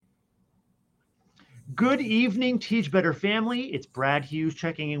Good evening, Teach Better family. It's Brad Hughes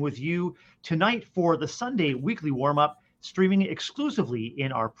checking in with you tonight for the Sunday weekly warm up, streaming exclusively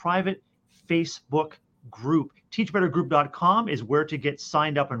in our private Facebook group. TeachBetterGroup.com is where to get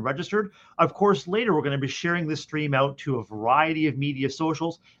signed up and registered. Of course, later we're going to be sharing this stream out to a variety of media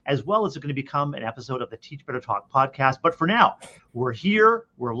socials, as well as it's going to become an episode of the Teach Better Talk podcast. But for now, we're here,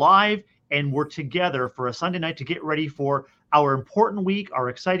 we're live, and we're together for a Sunday night to get ready for our important week, our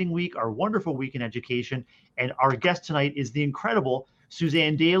exciting week, our wonderful week in education. And our guest tonight is the incredible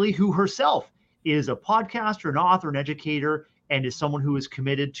Suzanne Daly, who herself is a podcaster, an author, an educator, and is someone who is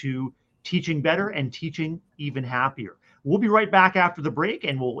committed to teaching better and teaching even happier. We'll be right back after the break,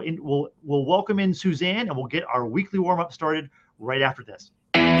 and we'll welcome in Suzanne, and we'll get our weekly warm-up started right after this.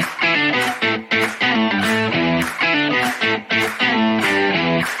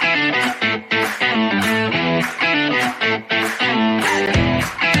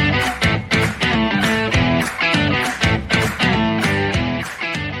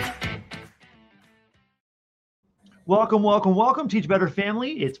 Welcome, Teach Better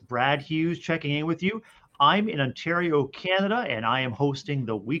family. It's Brad Hughes checking in with you. I'm in Ontario, Canada, and I am hosting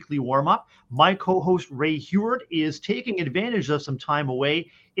the weekly warm-up. My co-host, Ray Heward, is taking advantage of some time away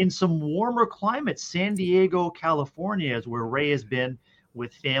in some warmer climates. San Diego, California is where Ray has been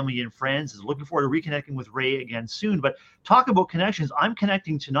with family and friends. Is looking forward to reconnecting with Ray again soon. But talk about connections. I'm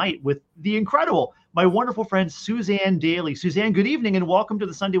connecting tonight with the incredible, my wonderful friend, Suzanne Daly. Suzanne, good evening and welcome to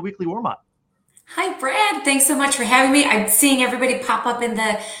the Sunday weekly warm-up. Hi, Brad. Thanks so much for having me. I'm seeing everybody pop up in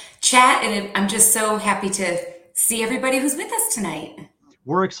the chat, and I'm just so happy to see everybody who's with us tonight.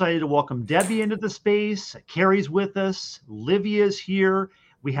 We're excited to welcome Debbie into the space. Carrie's with us. Livia's here.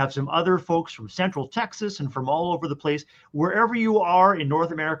 We have some other folks from Central Texas and from all over the place. Wherever you are in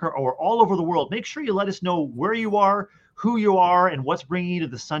North America or all over the world, make sure you let us know where you are, who you are, and what's bringing you to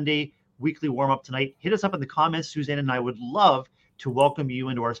the Sunday weekly warm-up tonight. Hit us up in the comments. Suzanne and I would love to welcome you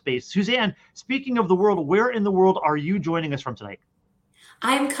into our space. Suzanne, speaking of the world, where in the world are you joining us from tonight?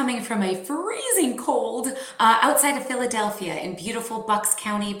 I'm coming from a freezing cold outside of Philadelphia in beautiful Bucks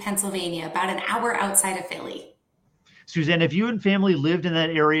County, Pennsylvania, about an hour outside of Philly. Suzanne, have you and family lived in that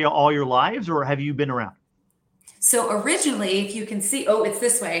area all your lives, or have you been around? So originally, if you can see, it's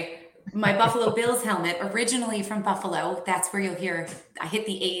this way. My Buffalo Bills helmet, originally from Buffalo. That's where you'll hear I hit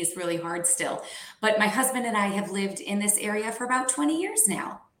the A's really hard still. But my husband and I have lived in this area for about 20 years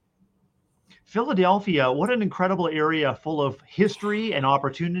now. Philadelphia, what an incredible area full of history and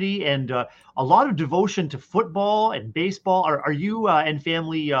opportunity and a lot of devotion to football and baseball. Are you and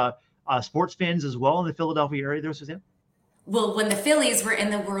family sports fans as well in the Philadelphia area there, Suzanne? Well, when the Phillies were in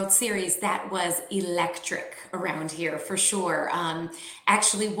the World Series, that was electric around here for sure.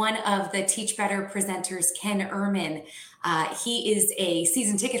 Actually, one of the Teach Better presenters, Ken Ehrman, he is a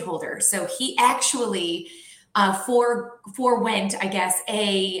season ticket holder. So he actually forewent, I guess,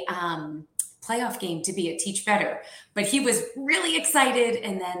 a playoff game to be at Teach Better. But he was really excited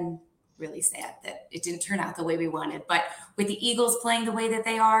and then really sad that it didn't turn out the way we wanted. But with the Eagles playing the way that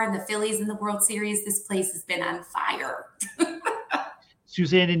they are and the Phillies in the World Series, this place has been on fire.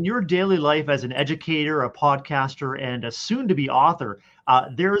 Suzanne, in your daily life as an educator, a podcaster, and a soon-to-be author,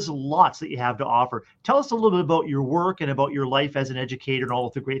 there's lots that you have to offer. Tell us a little bit about your work and about your life as an educator and all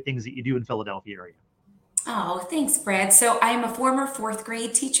of the great things that you do in the Philadelphia area. Oh, thanks, Brad. So I am a former fourth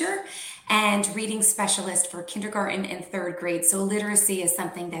grade teacher and reading specialist for kindergarten and third grade. So literacy is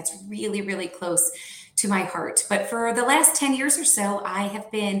something that's really, really close to my heart. But for the last 10 years or so, I have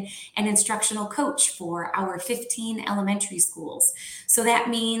been an instructional coach for our 15 elementary schools. So that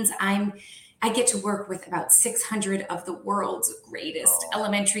means I get to work with about 600 of the world's greatest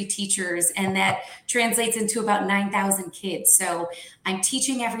elementary teachers, and that translates into about 9,000 kids. So I'm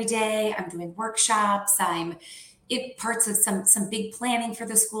teaching every day. I'm doing workshops. I'm parts of some big planning for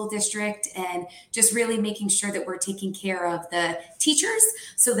the school district, and just really making sure that we're taking care of the teachers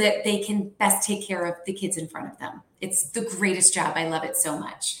so that they can best take care of the kids in front of them. It's the greatest job. I love it so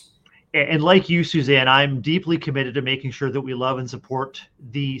much. And like you, Suzanne, I'm deeply committed to making sure that we love and support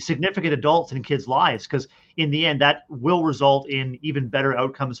the significant adults in kids' lives, because in the end, that will result in even better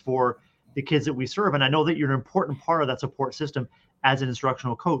outcomes for the kids that we serve. And I know that you're an important part of that support system as an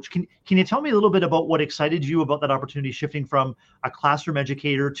instructional coach. Can you tell me a little bit about what excited you about that opportunity, shifting from a classroom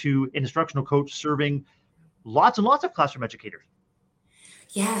educator to an instructional coach, serving lots and lots of classroom educators?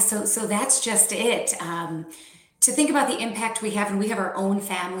 Yeah, so that's just it. To think about the impact we have, and we have our own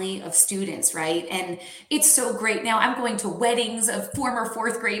family of students, right? And it's so great. Now I'm going to weddings of former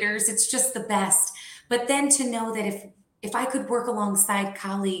fourth graders. It's just the best. But then to know that if I could work alongside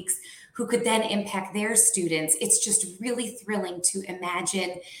colleagues who could then impact their students. It's just really thrilling to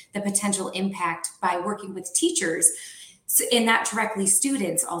imagine the potential impact by working with teachers and not directly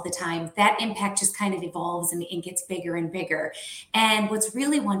students all the time. That impact just kind of evolves and gets bigger and bigger. And what's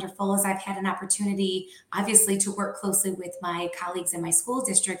really wonderful is I've had an opportunity, obviously, to work closely with my colleagues in my school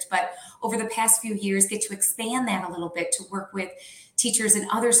district, but over the past few years, get to expand that a little bit to work with teachers in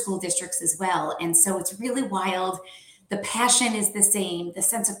other school districts as well. And so it's really wild. The passion is the same, the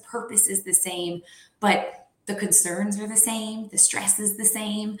sense of purpose is the same, but the concerns are the same, the stress is the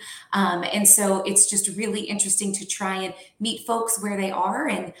same. And so it's just really interesting to try and meet folks where they are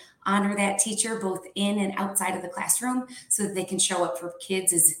and honor that teacher both in and outside of the classroom so that they can show up for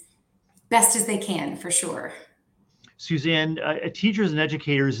kids as best as they can, for sure. Suzanne, teachers and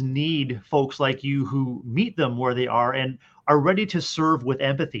educators need folks like you who meet them where they are and are ready to serve with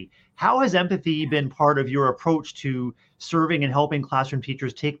empathy. How has empathy been part of your approach to serving and helping classroom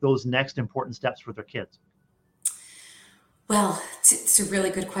teachers take those next important steps for their kids? Well, it's a really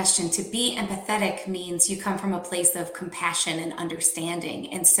good question. To be empathetic means you come from a place of compassion and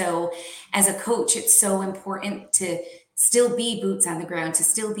understanding. And so as a coach, it's so important to still be boots on the ground, to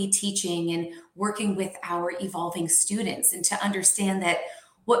still be teaching and working with our evolving students, and to understand that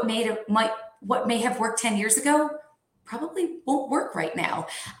what may have worked 10 years ago probably won't work right now.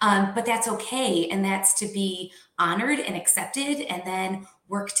 But that's okay. And that's to be honored and accepted, and then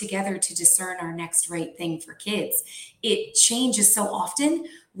work together to discern our next right thing for kids. It changes so often,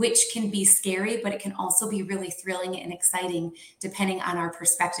 which can be scary, but it can also be really thrilling and exciting depending on our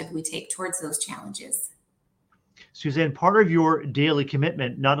perspective we take towards those challenges. Suzanne, part of your daily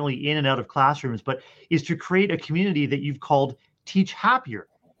commitment, not only in and out of classrooms, but is to create a community that you've called Teach Happier.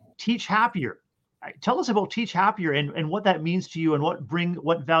 Teach Happier. Tell us about Teach Happier and what that means to you and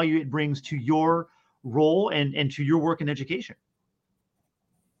what value it brings to your role and to your work in education.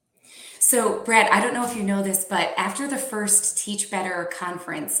 So, Brad, I don't know if you know this, but after the first Teach Better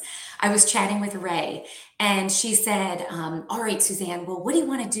conference, I was chatting with Ray, and she said, all right, Suzanne, well, what do you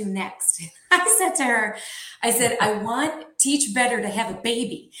want to do next? I said to her, I want Teach Better to have a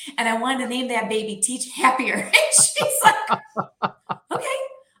baby, and I want to name that baby Teach Happier. And she's like, okay,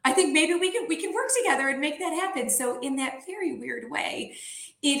 I think maybe we can work together and make that happen. So in that very weird way,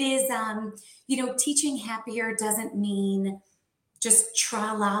 it is, teaching happier doesn't mean just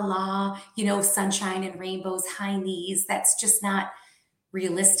tra-la-la, sunshine and rainbows, high knees. That's just not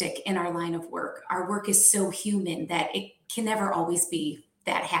realistic in our line of work. Our work is so human that it can never always be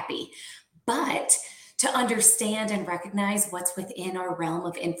that happy. But to understand and recognize what's within our realm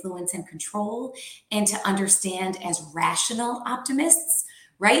of influence and control, and to understand as rational optimists,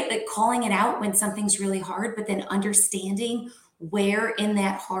 right? Like calling it out when something's really hard, but then understanding where in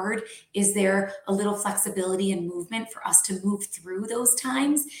that hard is there a little flexibility and movement for us to move through those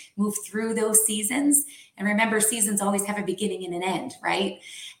times, move through those seasons. And remember, seasons always have a beginning and an end, right?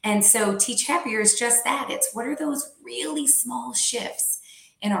 And so Teach Happier is just that. It's what are those really small shifts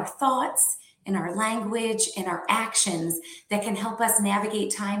in our thoughts, in our language, in our actions that can help us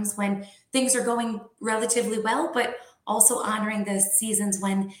navigate times when things are going relatively well, but also honoring the seasons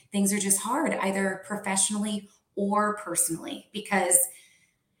when things are just hard, either professionally or personally, because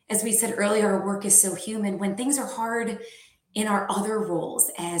as we said earlier, our work is so human. When things are hard in our other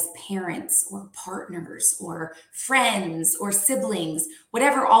roles as parents or partners or friends or siblings,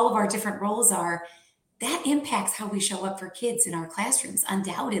 whatever all of our different roles are, that impacts how we show up for kids in our classrooms,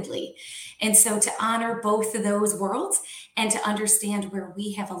 undoubtedly. And so to honor both of those worlds and to understand where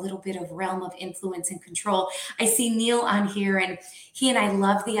we have a little bit of realm of influence and control. I see Neil on here, and he and I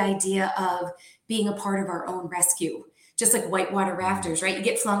love the idea of being a part of our own rescue, just like whitewater rafters, right? You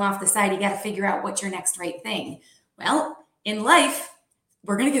get flung off the side, you got to figure out what's your next right thing. Well, in life,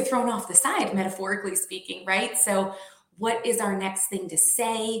 we're going to get thrown off the side, metaphorically speaking, right? So what is our next thing to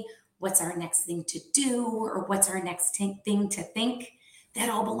say? What's our next thing to do? Or what's our next thing to think? That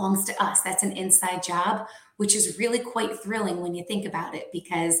all belongs to us. That's an inside job, which is really quite thrilling when you think about it,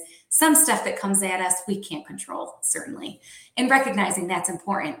 because some stuff that comes at us, we can't control, certainly. And recognizing that's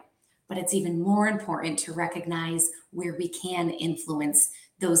important. But it's even more important to recognize where we can influence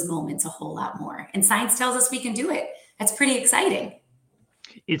those moments a whole lot more. And science tells us we can do it. That's pretty exciting.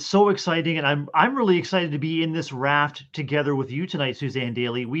 It's so exciting, and I'm really excited to be in this raft together with you tonight, Suzanne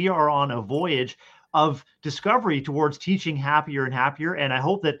Daly. We are on a voyage of discovery towards teaching happier and happier, and I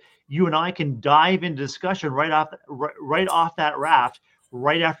hope that you and I can dive into discussion right off that raft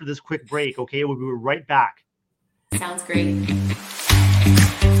right after this quick break. Okay, we'll be right back. Sounds great.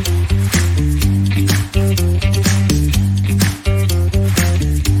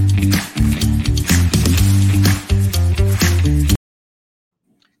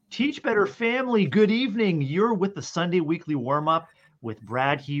 Teach Better family, good evening. You're with the Sunday Weekly Warm-Up with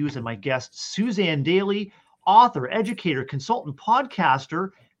Brad Hughes and my guest, Suzanne Daly, author, educator, consultant, podcaster,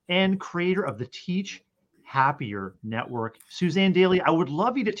 and creator of the Teach Happier Network. Suzanne Daly, I would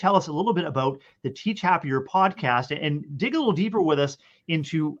love you to tell us a little bit about the Teach Happier podcast and dig a little deeper with us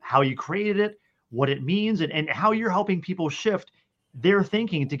into how you created it, what it means, and how you're helping people shift their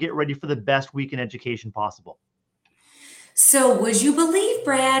thinking to get ready for the best week in education possible. So would you believe,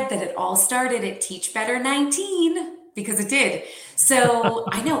 Brad, that it all started at Teach Better 19? Because it did. So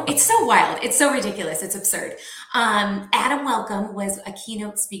I know, it's so wild. It's so ridiculous. It's absurd. Adam Welcome was a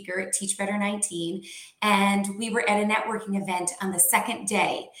keynote speaker at Teach Better 19, and we were at a networking event on the second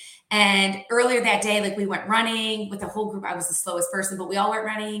day. And earlier that day, like, we went running with the whole group. I was the slowest person, but we all went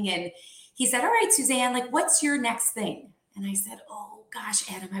running. And he said, all right, Suzanne, like, what's your next thing? And I said, oh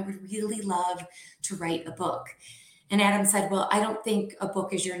gosh, Adam, I would really love to write a book. And Adam said, well, I don't think a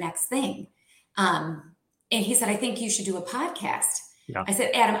book is your next thing. And he said, I think you should do a podcast. Yeah. I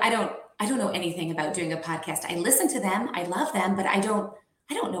said, Adam, I don't know anything about doing a podcast. I listen to them. I love them, but I don't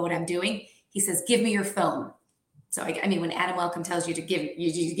know what I'm doing. He says, give me your phone. So I mean, when Adam Welcome tells you to give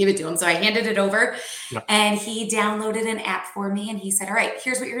it to him. So I handed it over, and he downloaded an app for me. And he said, all right,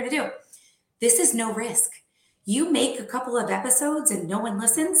 here's what you're going to do. This is no risk. You make a couple of episodes and no one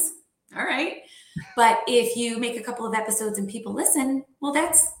listens. All right. But if you make a couple of episodes and people listen, well,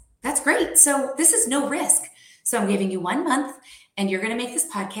 that's great. So this is no risk. So I'm giving you 1 month, and you're going to make this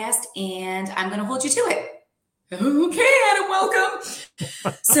podcast, and I'm going to hold you to it. Okay, Adam, welcome.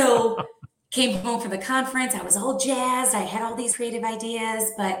 So came home from the conference. I was all jazzed. I had all these creative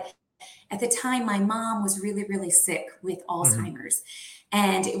ideas, but at the time, my mom was really, really sick with Alzheimer's.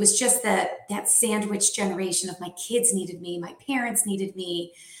 And it was just that sandwich generation of my kids needed me, my parents needed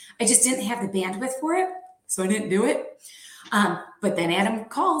me. I just didn't have the bandwidth for it, so I didn't do it. But then Adam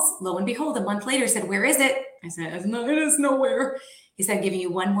calls, lo and behold, a month later, said, where is it? I said, it is nowhere. He said, I'm giving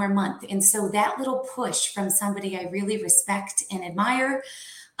you 1 more month. And so that little push from somebody I really respect and admire,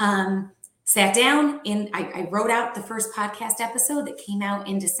 sat down, and I wrote out the first podcast episode that came out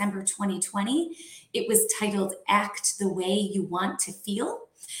in December 2020. It was titled Act the Way You Want to Feel.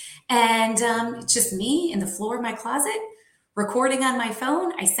 And it's just me in the floor of my closet, recording on my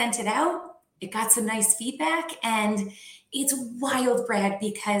phone. I sent it out. It got some nice feedback, and it's wild, Brad,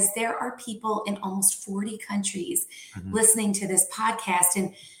 because there are people in almost 40 countries listening to this podcast.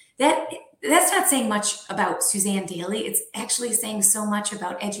 And that's not saying much about Suzanne Daly. It's actually saying so much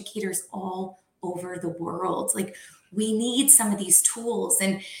about educators all over the world. Like, we need some of these tools,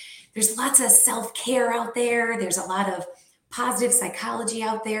 and there's lots of self-care out there. There's a lot of positive psychology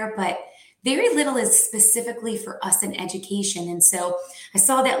out there, but very little is specifically for us in education. And so I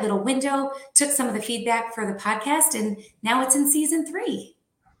saw that little window, took some of the feedback for the podcast, and now it's in season 3.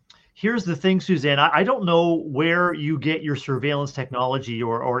 Here's the thing, Suzanne. I don't know where you get your surveillance technology,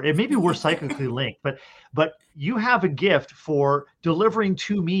 or it maybe we're psychically linked, but you have a gift for delivering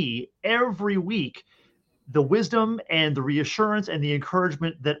to me every week the wisdom and the reassurance and the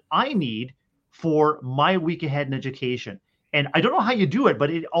encouragement that I need for my week ahead in education. And I don't know how you do it, but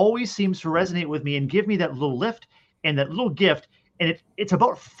it always seems to resonate with me and give me that little lift and that little gift. And it's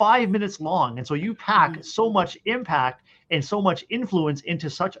about 5 minutes long. And so you pack so much impact and so much influence into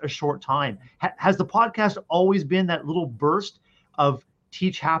such a short time. Has the podcast always been that little burst of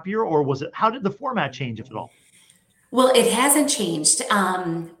Teach Happier, or how did the format change, if at all? Well, it hasn't changed.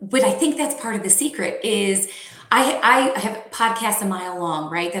 But I think that's part of the secret is I have podcasts a mile long,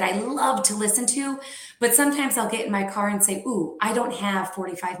 right, that I love to listen to. But sometimes I'll get in my car and say, ooh, I don't have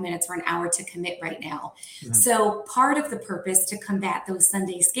 45 minutes or an hour to commit right now. So part of the purpose to combat those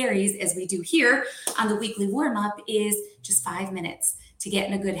Sunday scaries, as we do here on the weekly warm-up, is just 5 minutes to get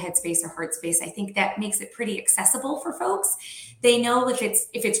in a good headspace or heart space. I think that makes it pretty accessible for folks. They know if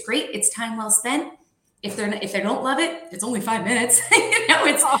it's great, it's time well spent. If they don't love it, it's only 5 minutes.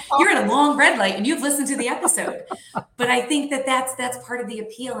 You're at a long red light and you've listened to the episode. But I think that's part of the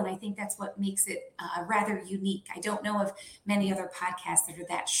appeal, and I think that's what makes it rather unique. I don't know of many other podcasts that are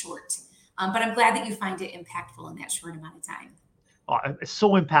that short, but I'm glad that you find it impactful in that short amount of time. It's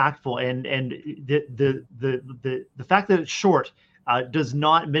so impactful, and the fact that it's short does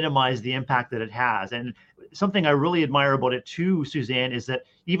not minimize the impact that it has. And something I really admire about it too, Suzanne, is that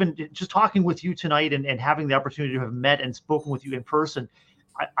even just talking with you tonight and having the opportunity to have met and spoken with you in person,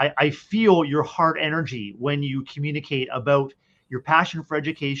 I feel your heart energy when you communicate about your passion for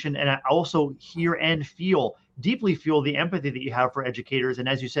education. And I also hear and deeply feel the empathy that you have for educators. And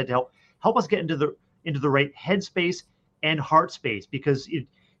as you said, to help us get into the right headspace and heart space, because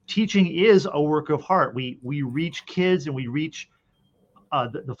teaching is a work of heart. We reach kids and we reach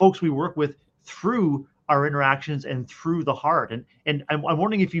the folks we work with through our interactions and through the heart. And I'm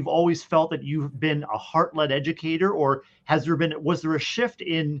wondering if you've always felt that you've been a heart-led educator, or was there a shift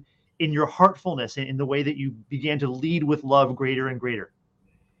in your heartfulness, in the way that you began to lead with love greater and greater?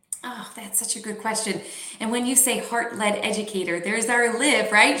 Oh, that's such a good question. And when you say heart-led educator, there's our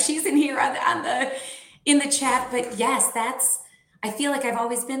Liv, right? She's in here on the in the chat. But yes, I feel like I've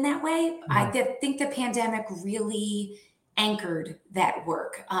always been that way. Mhm. Think the pandemic really anchored that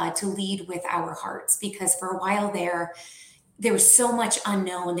work to lead with our hearts, because for a while there was so much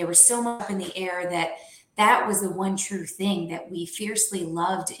unknown. There was so much up in the air that was the one true thing that we fiercely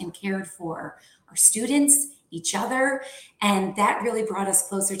loved and cared for our students, each other. And that really brought us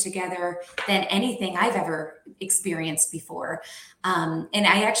closer together than anything I've ever experienced before. And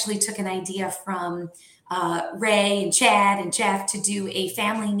I actually took an idea from Ray and Chad and Jeff to do a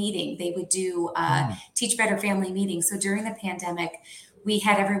family meeting. They would do Teach Better family meetings. So during the pandemic, we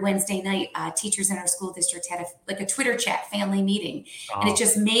had every Wednesday night, teachers in our school district had a Twitter chat family meeting. And it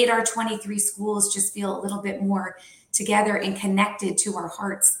just made our 23 schools just feel a little bit more together and connected to our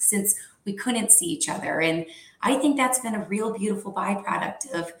hearts, since we couldn't see each other. And I think that's been a real beautiful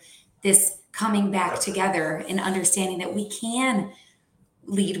byproduct of this coming back together and understanding that we can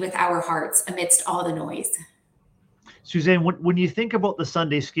lead with our hearts amidst all the noise. Suzanne, when you think about the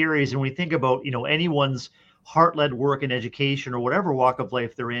Sunday Scaries, and we think about, anyone's heart-led work in education or whatever walk of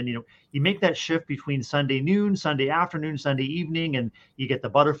life they're in, you make that shift between Sunday noon, Sunday afternoon, Sunday evening, and you get the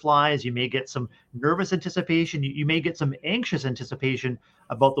butterflies. You may get some nervous anticipation. You may get some anxious anticipation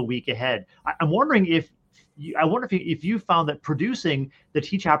about the week ahead. I'm wondering if you found that producing the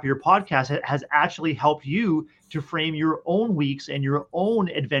Teach Happier podcast has actually helped you to frame your own weeks and your own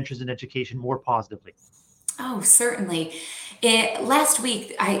adventures in education more positively. Oh, certainly. Last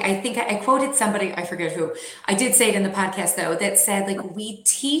week, I think I quoted somebody, I forget who. I did say it in the podcast, though, that said, like, we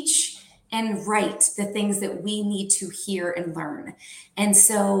teach and write the things that we need to hear and learn. And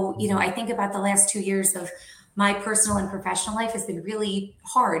so, I think about the last 2 years of my personal and professional life has been really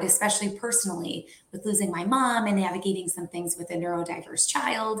hard, especially personally, with losing my mom and navigating some things with a neurodiverse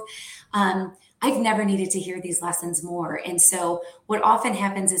child. I've never needed to hear these lessons more. And so what often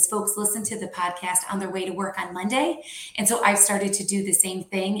happens is folks listen to the podcast on their way to work on Monday. And so I've started to do the same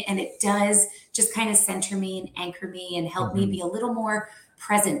thing. And it does just kind of center me and anchor me and help me be a little more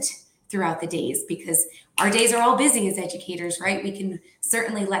present throughout the days, because our days are all busy as educators, right? We can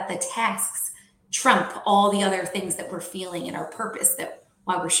certainly let the tasks trump all the other things that we're feeling and our purpose, that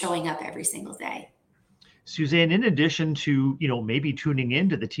why we're showing up every single day. Suzanne, in addition to, maybe tuning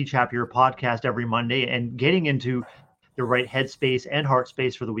into the Teach Happier podcast every Monday and getting into the right headspace and heart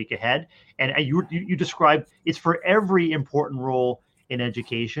space for the week ahead, and you described it's for every important role in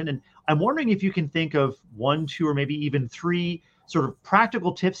education. And I'm wondering if you can think of 1, 2, or maybe even 3 sort of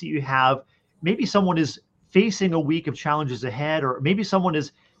practical tips that you have. Maybe someone is facing a week of challenges ahead, or maybe someone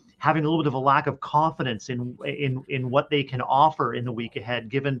is having a little bit of a lack of confidence in what they can offer in the week ahead,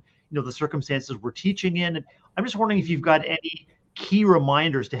 given the circumstances we're teaching in. And I'm just wondering if you've got any key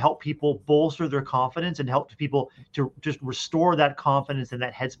reminders to help people bolster their confidence and help people to just restore that confidence and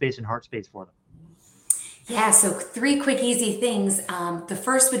that headspace and heart space for them. Yeah, so 3 quick, easy things. The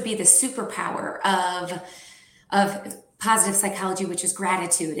first would be the superpower of positive psychology, which is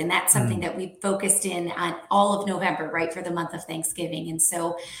gratitude. And that's something that we focused in on all of November, right, for the month of Thanksgiving. And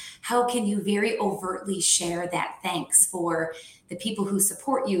so how can you very overtly share that thanks for the people who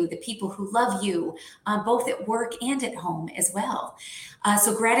support you, the people who love you, both at work and at home as well?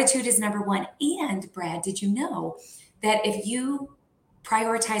 So gratitude is number 1. And Brad, did you know that if you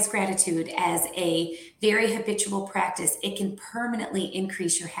prioritize gratitude as a very habitual practice, it can permanently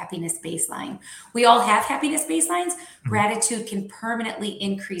increase your happiness baseline? We all have happiness baselines. Gratitude can permanently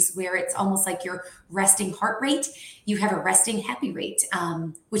increase, where it's almost like your resting heart rate. You have a resting happy rate,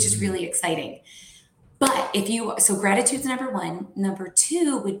 which is really exciting. But so gratitude's number 1. Number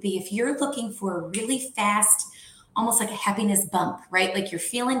 2 would be if you're looking for a really fast, almost like a happiness bump, right? Like you're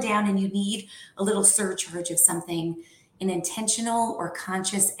feeling down and you need a little surcharge of something. An intentional or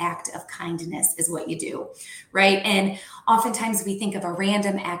conscious act of kindness is what you do, right? And oftentimes we think of a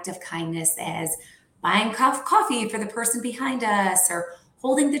random act of kindness as buying coffee for the person behind us or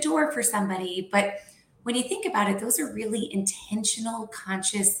holding the door for somebody. But when you think about it, those are really intentional,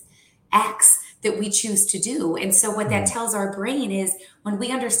 conscious acts that we choose to do. And so what that tells our brain is, when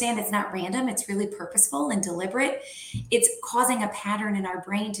we understand it's not random, it's really purposeful and deliberate, it's causing a pattern in our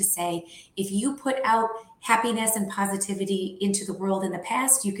brain to say, if you put out happiness and positivity into the world in the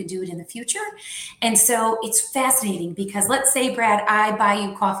past, you can do it in the future. And so it's fascinating, because let's say, Brad, I buy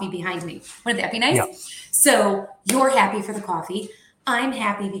you coffee behind me. Wouldn't that be nice? Yeah. So you're happy for the coffee. I'm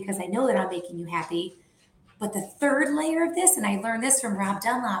happy because I know that I'm making you happy. But the third layer of this, and I learned this from Rob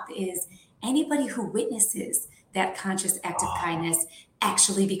Dunlop, is anybody who witnesses that conscious act of Oh, kindness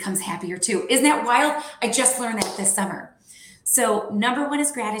actually becomes happier too. Isn't that wild? I just learned that this summer. So, number one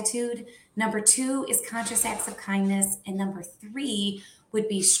is gratitude. Number two is conscious acts of kindness. And number three would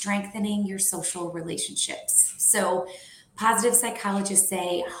be strengthening your social relationships. So, positive psychologists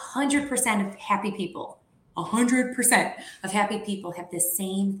say 100% of happy people, 100% of happy people have the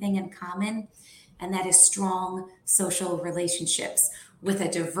same thing in common, and that is strong social relationships with a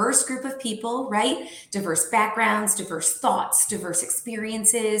diverse group of people, right? Diverse backgrounds, diverse thoughts, diverse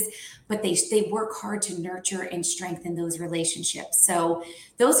experiences, but they work hard to nurture and strengthen those relationships. So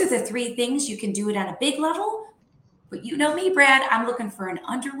those are the three things. You can do it on a big level, but you know me, Brad, I'm looking for an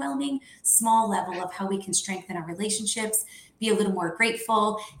underwhelming small level of how we can strengthen our relationships, be a little more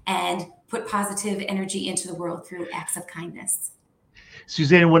grateful, and put positive energy into the world through acts of kindness.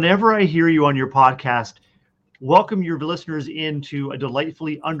 Suzanne, whenever I hear you on your podcast, welcome your listeners into a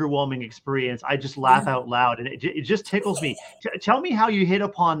delightfully underwhelming experience, I just laugh out loud, and it just tickles me. Tell me how you hit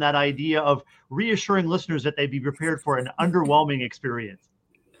upon that idea of reassuring listeners that they'd be prepared for an underwhelming experience.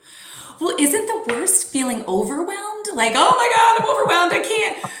 Well, isn't the worst feeling overwhelmed? Like, oh my God, I'm overwhelmed. I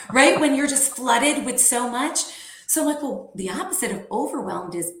can't, right? When you're just flooded with so much. So I'm like, well, the opposite of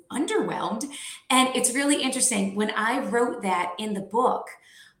overwhelmed is underwhelmed. And it's really interesting. When I wrote that in the book,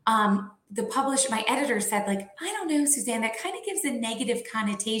 the publisher, my editor said, like, I don't know, Suzanne, that kind of gives a negative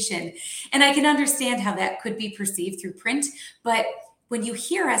connotation. And I can understand how that could be perceived through print. But when you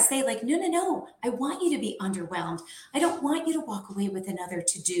hear us say, like, no, no, no, I want you to be underwhelmed. I don't want you to walk away with another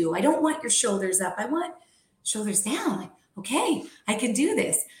to do. I don't want your shoulders up. I want shoulders down. Like, okay, I can do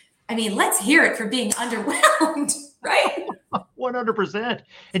this. I mean, let's hear it for being underwhelmed, right? 100%.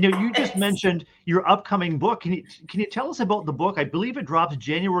 And you just mentioned your upcoming book. Can you tell us about the book? I believe it drops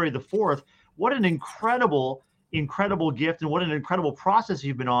January the 4th. What an incredible gift, and what an incredible process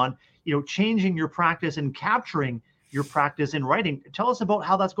you've been on, changing your practice and capturing your practice in writing. Tell us about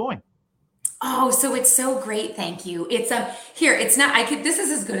how that's going. Oh, so it's so great. Thank you. It's here, it's not, I could, this is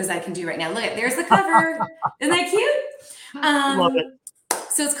as good as I can do right now. Look, there's the cover. Isn't that cute? Love it.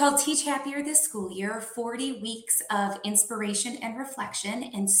 So it's called Teach Happier This School Year, 40 weeks of inspiration and reflection.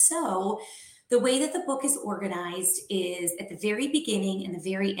 And so the way that the book is organized is at the very beginning and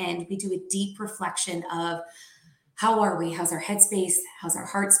the very end, we do a deep reflection of how are we? How's our headspace? How's our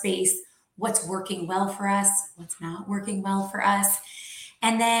heart space? What's working well for us? What's not working well for us?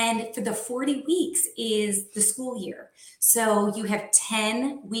 And then for the 40 weeks is the school year. So you have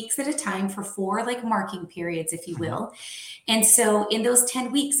 10 weeks at a time for 4 like marking periods, if you will. And so in those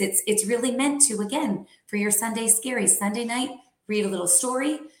 10 weeks, it's really meant to, again, for your Sunday Scaries, Sunday night, read a little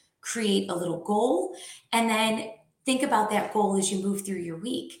story, create a little goal, and then think about that goal as you move through your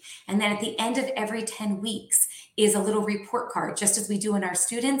week. And then at the end of every 10 weeks is a little report card. Just as we do in our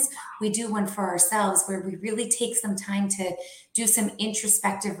students, we do one for ourselves where we really take some time to do some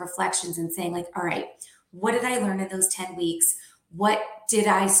introspective reflections and saying, like, all right, what did I learn in those 10 weeks? What did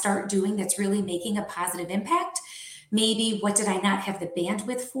I start doing that's really making a positive impact? Maybe what did I not have the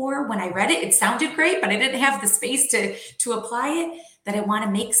bandwidth for? When I read it, it sounded great, but I didn't have the space to apply it that I want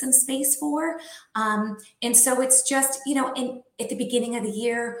to make some space for. And so it's just, at the beginning of the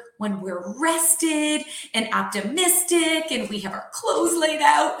year when we're rested and optimistic and we have our clothes laid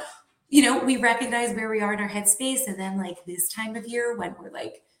out, we recognize where we are in our headspace. And then like this time of year when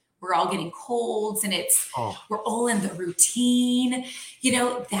we're all getting colds and we're all in the routine,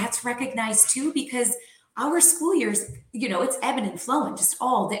 that's recognized too, because our school years, it's ebbing and flowing just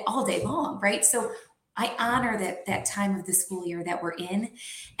all day long, right? So I honor that time of the school year that we're in.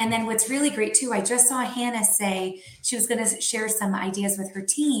 And then what's really great too, I just saw Hannah say she was going to share some ideas with her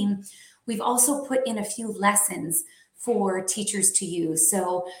team. We've also put in a few lessons for teachers to use.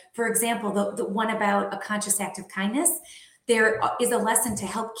 So for example, the one about a conscious act of kindness, there is a lesson to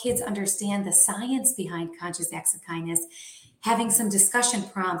help kids understand the science behind conscious acts of kindness, having some discussion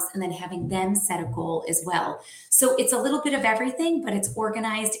prompts, and then having them set a goal as well. So it's a little bit of everything, but it's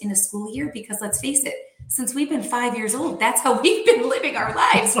organized in a school year because let's face it, since we've been 5 years old, that's how we've been living our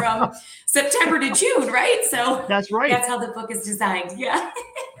lives from September to June, right? So that's right. That's how the book is designed. Yeah.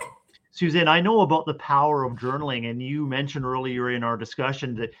 Suzanne, I know about the power of journaling, and you mentioned earlier in our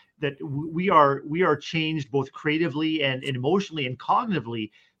discussion that we are changed both creatively and emotionally and cognitively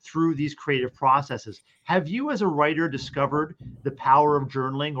through these creative processes. Have you as a writer discovered the power of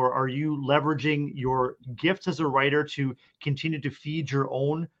journaling, or are you leveraging your gifts as a writer to continue to feed your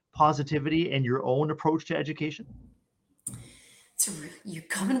own positivity and your own approach to education? So you're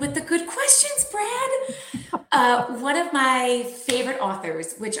coming with the good questions, Brad. One of my favorite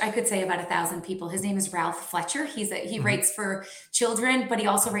authors, which I could say about 1,000 people, his name is Ralph Fletcher. He writes for children, but he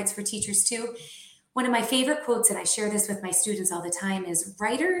also writes for teachers too. One of my favorite quotes, and I share this with my students all the time, is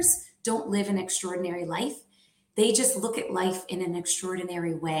writers don't live an extraordinary life. They just look at life in an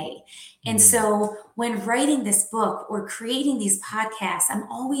extraordinary way. And so when writing this book or creating these podcasts, I'm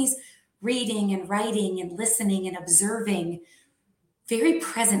always reading and writing and listening and observing very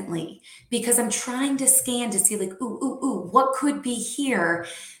presently, because I'm trying to scan to see like, ooh, what could be here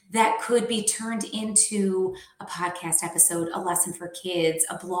that could be turned into a podcast episode, a lesson for kids,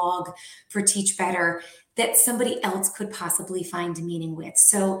 a blog for Teach Better that somebody else could possibly find meaning with.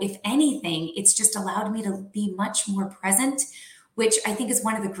 So if anything, it's just allowed me to be much more present, which I think is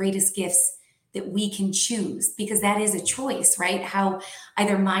one of the greatest gifts that we can choose, because that is a choice, right? How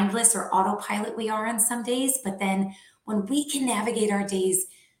either mindless or autopilot we are on some days, but then when we can navigate our days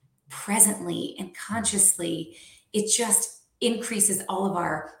presently and consciously, it just increases all of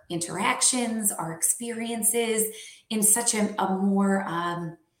our interactions, our experiences in such a more,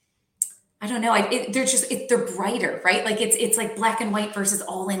 I don't know, they're brighter, right? Like it's like black and white versus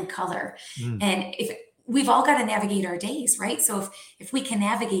all in color. And if we've all got to navigate our days, right? So if we can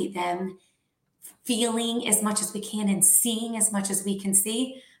navigate them, feeling as much as we can and seeing as much as we can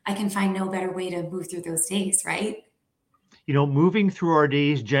see, I can find no better way to move through those days, right? Moving through our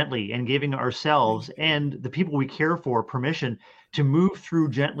days gently and giving ourselves and the people we care for permission to move through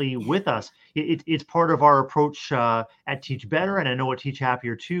gently with us. It's part of our approach at Teach Better, and I know at Teach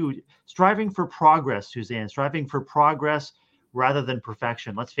Happier too, striving for progress, Suzanne, striving for progress rather than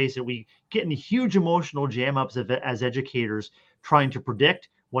perfection. Let's face it, we get in huge emotional jam-ups as educators trying to predict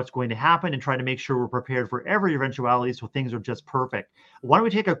what's going to happen and trying to make sure we're prepared for every eventuality so things are just perfect. Why don't we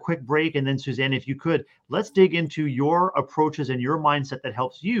take a quick break, and then Suzanne, if you could, let's dig into your approaches and your mindset that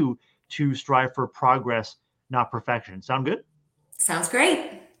helps you to strive for progress, not perfection. Sound good? Sounds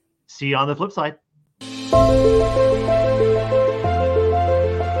great. See you on the flip side.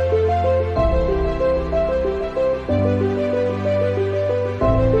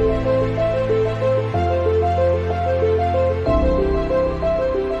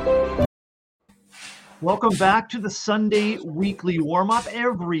 Welcome back to the Sunday weekly warm-up,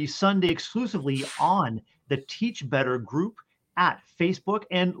 every Sunday exclusively on the Teach Better group at Facebook.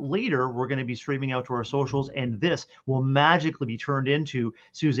 And later, we're going to be streaming out to our socials, and this will magically be turned into,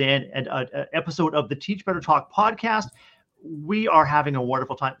 Suzanne, an episode of the Teach Better Talk podcast. We are having a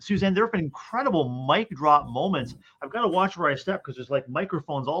wonderful time. Suzanne, there have been incredible mic drop moments. I've got to watch where I step because there's like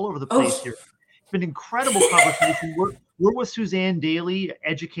microphones all over the place here. It's been incredible conversation. We're with Suzanne Daly,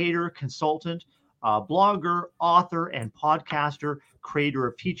 educator, consultant, blogger, author, and podcaster, creator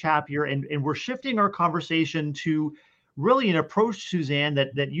of Teach Happier. And we're shifting our conversation to really an approach, Suzanne,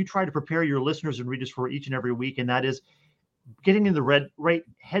 that you try to prepare your listeners and readers for each and every week. And that is getting in the right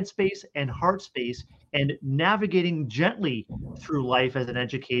headspace and heart space and navigating gently through life as an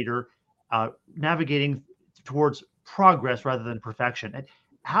educator, navigating towards progress rather than perfection. And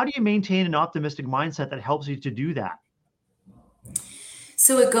how do you maintain an optimistic mindset that helps you to do that?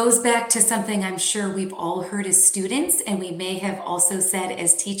 So it goes back to something I'm sure we've all heard as students, and we may have also said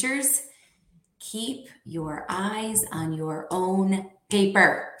as teachers: keep your eyes on your own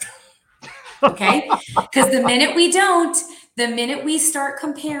paper. Okay? Because the minute we start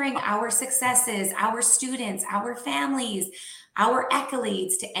comparing our successes, our students, our families, our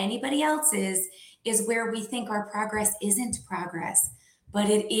accolades to anybody else's, is where we think our progress isn't progress,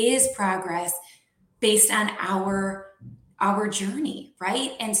 but it is progress based on our journey,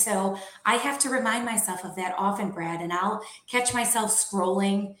 right? And so I have to remind myself of that often, Brad, and I'll catch myself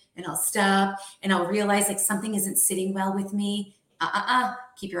scrolling and I'll stop and I'll realize like something isn't sitting well with me.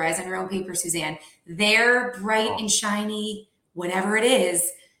 Keep your eyes on your own paper, Suzanne. They're bright and shiny, whatever it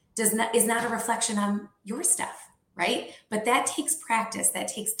is not a reflection on your stuff, right? But that takes practice. That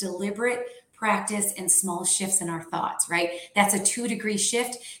takes deliberate practice and small shifts in our thoughts, right? That's a 2-degree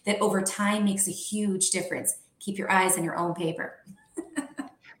shift that over time makes a huge difference. Keep your eyes on your own paper.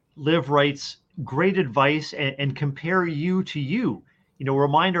 Liv writes, great advice, and compare you to you.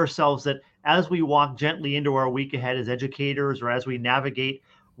 Remind ourselves that as we walk gently into our week ahead as educators, or as we navigate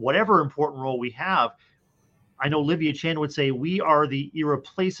whatever important role we have, I know Olivia Chan would say we are the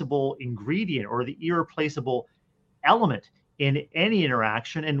irreplaceable ingredient or the irreplaceable element in any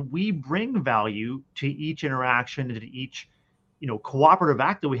interaction, and we bring value to each interaction and to each cooperative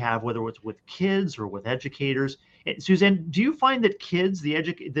act that we have, whether it's with kids or with educators. And Suzanne, do you find that kids,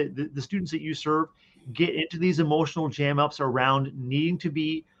 the students that you serve, get into these emotional jam-ups around needing to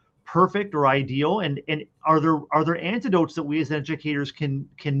be perfect or ideal? And are there antidotes that we as educators can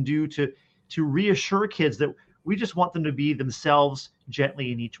do to to reassure kids that we just want them to be themselves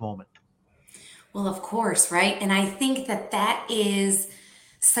gently in each moment? Well, of course, right? And I think that that is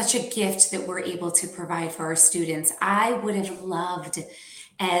such a gift that we're able to provide for our students. I would have loved,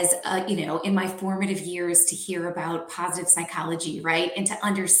 as in my formative years, to hear about positive psychology, right? And to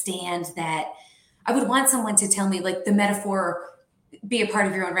understand that I would want someone to tell me, like, the metaphor, be a part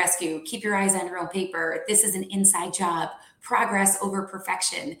of your own rescue, keep your eyes on your own paper, this is an inside job, progress over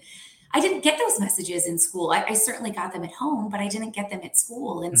perfection. I didn't get those messages in school. I certainly got them at home, but I didn't get them at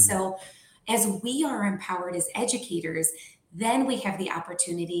school. And Mhm. so, as we are empowered as educators, then we have the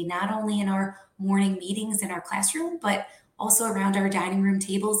opportunity, not only in our morning meetings in our classroom, but also around our dining room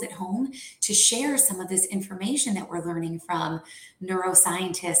tables at home, to share some of this information that we're learning from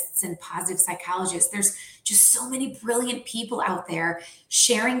neuroscientists and positive psychologists. There's just so many brilliant people out there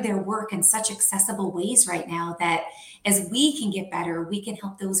sharing their work in such accessible ways right now, that as we can get better, we can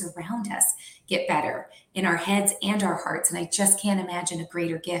help those around us get better in our heads and our hearts. And I just can't imagine a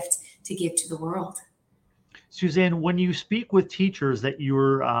greater gift to give to the world. Suzanne, when you speak with teachers that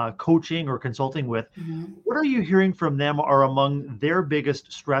you're coaching or consulting with, Mhm. what are you hearing from them are among their biggest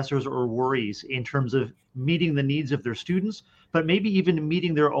stressors or worries in terms of meeting the needs of their students, but maybe even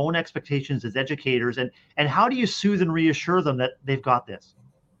meeting their own expectations as educators? And how do you soothe and reassure them that they've got this?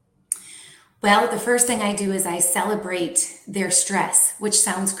 Well, the first thing I do is I celebrate their stress, which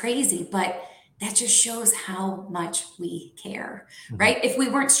sounds crazy, but that just shows how much we care, Mhm. right? If we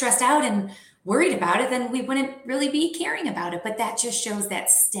weren't stressed out and worried about it, then we wouldn't really be caring about it. But that just shows that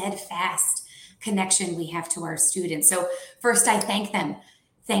steadfast connection we have to our students. So, first, I thank them.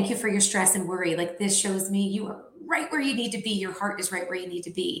 Thank you for your stress and worry. Like, this shows me you are right where you need to be. Your heart is right where you need to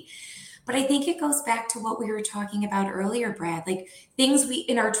be. But I think it goes back to what we were talking about earlier, Brad. Like, things we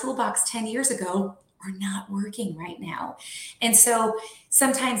in our toolbox 10 years ago are not working right now. And so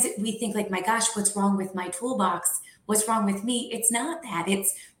sometimes we think, like, my gosh, what's wrong with my toolbox? What's wrong with me? It's not that.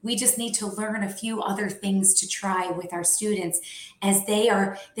 It's we just need to learn a few other things to try with our students, as they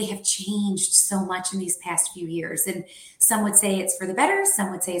have changed so much in these past few years. And some would say it's for the better, some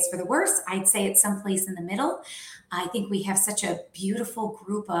would say it's for the worse. I'd say it's someplace in the middle. I think we have such a beautiful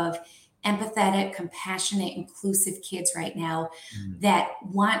group of empathetic, compassionate, inclusive kids right now Mm. that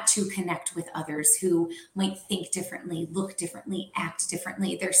want to connect with others who might think differently, look differently, act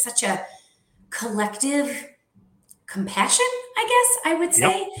differently. There's such a collective compassion, I guess I would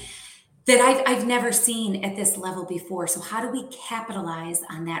Yep. say, that I've never seen at this level before. So, how do we capitalize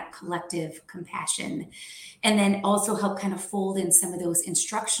on that collective compassion? And then also help kind of fold in some of those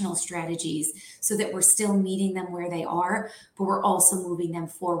instructional strategies, so that we're still meeting them where they are, but we're also moving them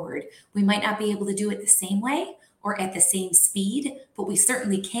forward. We might not be able to do it the same way or at the same speed, but we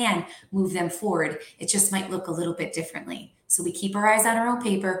certainly can move them forward. It just might look a little bit differently. So we keep our eyes on our own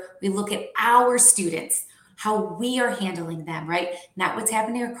paper. We look at our students, how we are handling them, right? Not what's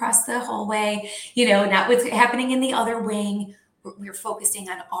happening across the hallway, not what's happening in the other wing. We're focusing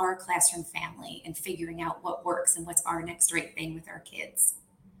on our classroom family and figuring out what works and what's our next right thing with our kids.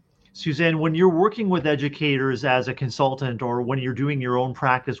 Suzanne, when you're working with educators as a consultant or when you're doing your own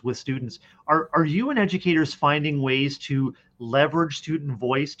practice with students, are you and educators finding ways to leverage student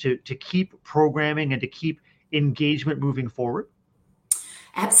voice to keep programming and to keep engagement moving forward?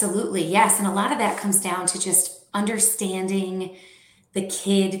 Absolutely. Yes. And a lot of that comes down to just understanding the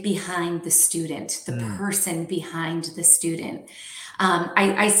kid behind the student, the Mm. person behind the student.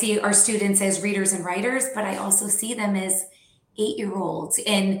 I see our students as readers and writers, but I also see them as 8-year olds.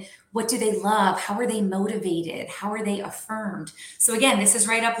 And what do they love? How are they motivated? How are they affirmed? So, again, this is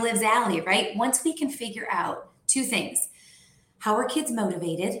right up Liv's alley, right? Once we can figure out two things: how are kids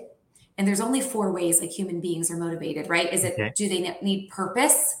motivated? And there's only four ways like human beings are motivated, right? Is Okay. it, do they need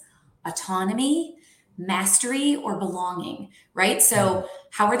purpose, autonomy, mastery, or belonging, right? Mm. So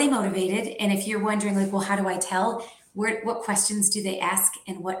how are they motivated? And if you're wondering, like, well, how do I tell? What questions do they ask,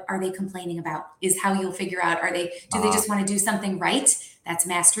 and what are they complaining about is how you'll figure out. Do they Uh, just want to do something right? That's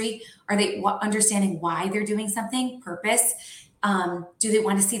mastery. Are they understanding why they're doing something? Purpose. Do they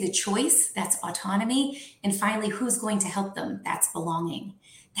want to see the choice? That's autonomy. And finally, who's going to help them? That's belonging.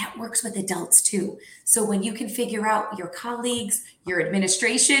 That works with adults too. So when you can figure out your colleagues, your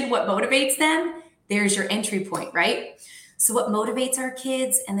administration, what motivates them, there's your entry point, right? So what motivates our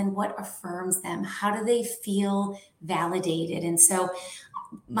kids, and then what affirms them? How do they feel validated? And so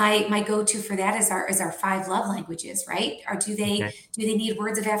my go-to for that is our five love languages, right? Or okay. do they need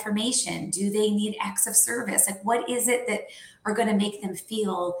words of affirmation? Do they need acts of service? Like, what is it that are going to make them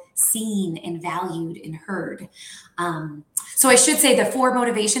feel seen and valued and heard? um, so I should say the four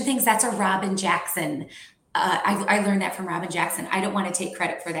motivation things, that's a Robin Jackson I learned that from Robin Jackson. I don't want to take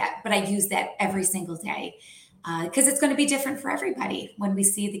credit for that, but I use that every single day because it's going to be different for everybody when we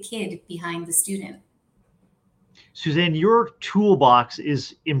see the kid behind the student. Suzanne, your toolbox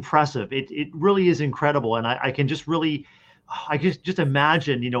is impressive. It really is incredible. And I can just really, I just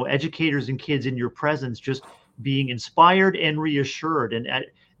imagine, educators and kids in your presence just being inspired and reassured. And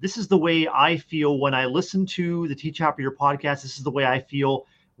this is the way I feel when I listen to the Teach Happier podcast. This is the way I feel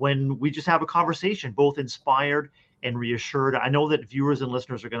when we just have a conversation, both inspired and reassured. I know that viewers and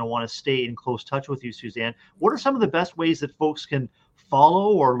listeners are going to want to stay in close touch with you, Suzanne. What are some of the best ways that folks can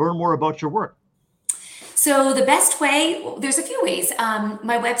follow or learn more about your work? So the best way, there's a few ways.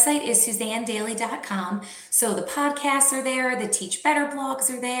 My website is SuzanneDailey.com. So the podcasts are there, the Teach Better blogs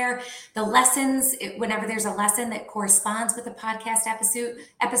are there, the lessons, whenever there's a lesson that corresponds with the podcast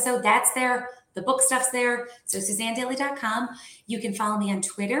episode, that's there. The book stuff's there. So SuzanneDailey.com. You can follow me on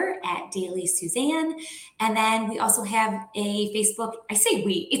Twitter at Daily Suzanne. And then we also have a Facebook. I say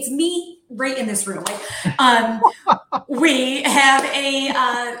we, it's me right in this room. We have a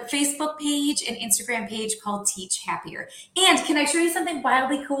Facebook page and Instagram page called Teach Happier. And can I show you something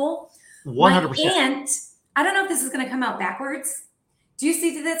wildly cool? 100%. And I don't know if this is going to come out backwards. Do you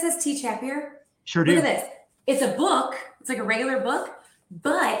see that says Teach Happier? Sure do. Look at this. It's a book. It's like a regular book,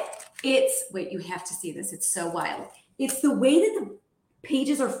 but wait, you have to see this. It's so wild. It's the way that the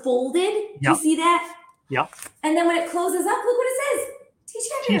pages are folded. Yep. Do you see that? Yep. And then when it closes up, look what it says. Teach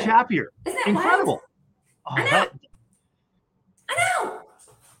Happier. Teach Happier. Isn't that incredible? Wild? I know. I know.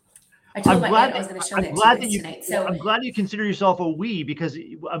 I told my aunt I was going to show that to you tonight. So I'm glad you consider yourself a we, because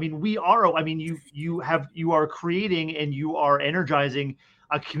we are. You are creating and you are energizing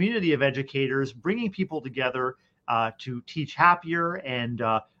a community of educators, bringing people together to teach happier, and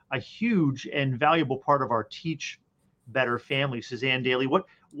a huge and valuable part of our Teach Better family. Suzanne Dailey,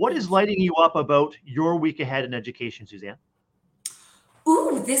 what is lighting you up about your week ahead in education, Suzanne?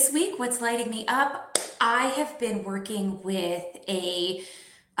 Ooh, this week, what's lighting me up? I have been working with a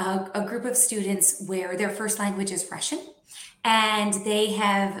group of students where their first language is Russian, and they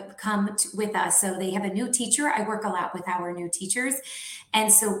have come with us. So they have a new teacher. I work a lot with our new teachers.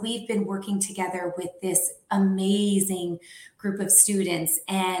 And so we've been working together with this amazing group of students.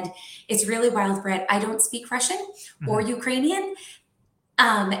 And it's really wild, Brett. I don't speak Russian or Ukrainian.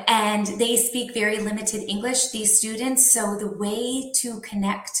 And they speak very limited English, these students. So the way to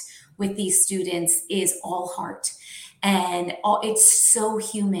connect with these students is all heart. And it's so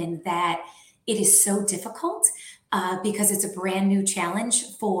human that it is so difficult because it's a brand new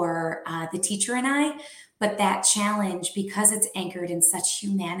challenge for the teacher and I. But that challenge, because it's anchored in such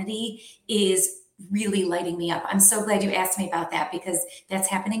humanity, is really lighting me up. I'm so glad you asked me about that, because that's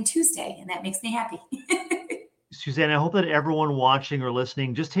happening Tuesday, and that makes me happy. Suzanne, I hope that everyone watching or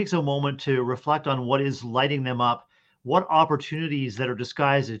listening just takes a moment to reflect on what is lighting them up, what opportunities that are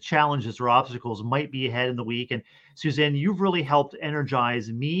disguised as challenges or obstacles might be ahead in the week. And Suzanne, you've really helped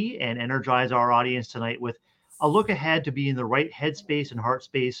energize me and energize our audience tonight with a look ahead to be in the right headspace and heart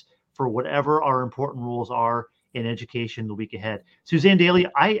space for whatever our important roles are in education the week ahead. Suzanne Dailey,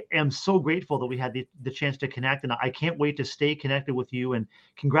 I am so grateful that we had the chance to connect, and I can't wait to stay connected with you. And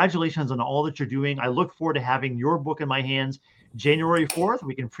congratulations on all that you're doing. I look forward to having your book in my hands January 4th.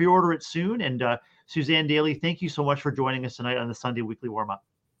 We can pre-order it soon. And Suzanne Dailey, thank you so much for joining us tonight on the Sunday Weekly Warm-Up.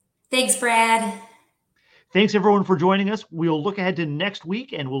 Thanks, Brad. Thanks, everyone, for joining us. We'll look ahead to next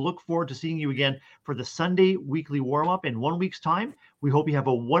week, and we'll look forward to seeing you again for the Sunday Weekly Warm-Up in 1 week's time. We hope you have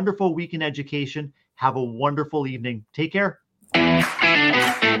a wonderful week in education. Have a wonderful evening. Take care.